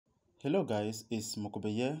Hello guys, it's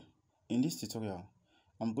Mokobe here. In this tutorial,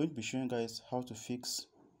 I'm going to be showing guys how to fix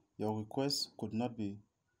your request could not be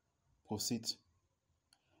proceed.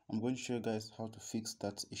 I'm going to show you guys how to fix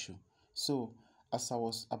that issue. So, as I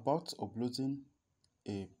was about uploading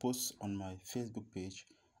a post on my Facebook page,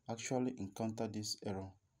 I actually encountered this error.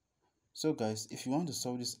 So guys, if you want to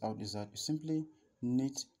solve this out, is that you simply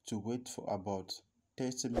need to wait for about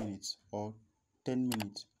 30 minutes or 10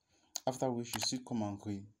 minutes, after which you still come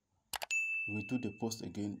and redo the post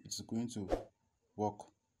again. It's going to work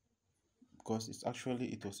because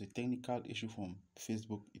it was a technical issue from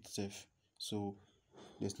Facebook itself. So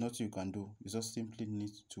there's nothing you can do. You just simply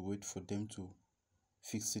need to wait for them to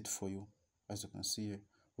fix it for you. As you can see here,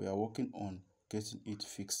 we are working on getting it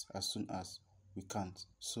fixed as soon as we can.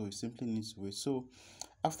 So you simply need to wait. So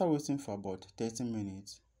after waiting for about 30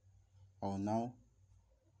 minutes, I'll now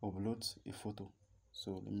upload a photo.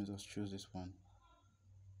 So let me just choose this one.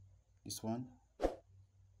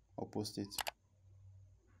 I'll post it.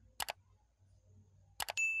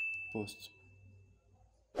 Post.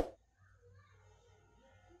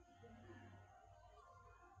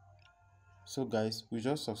 So guys, we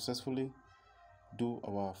just successfully do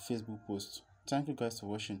our Facebook post. Thank you guys for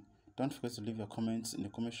watching. Don't forget to leave your comments in the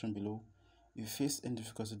comment section below. If you face any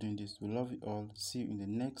difficulty doing this, we love you all. See you in the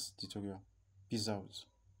next tutorial. Peace out.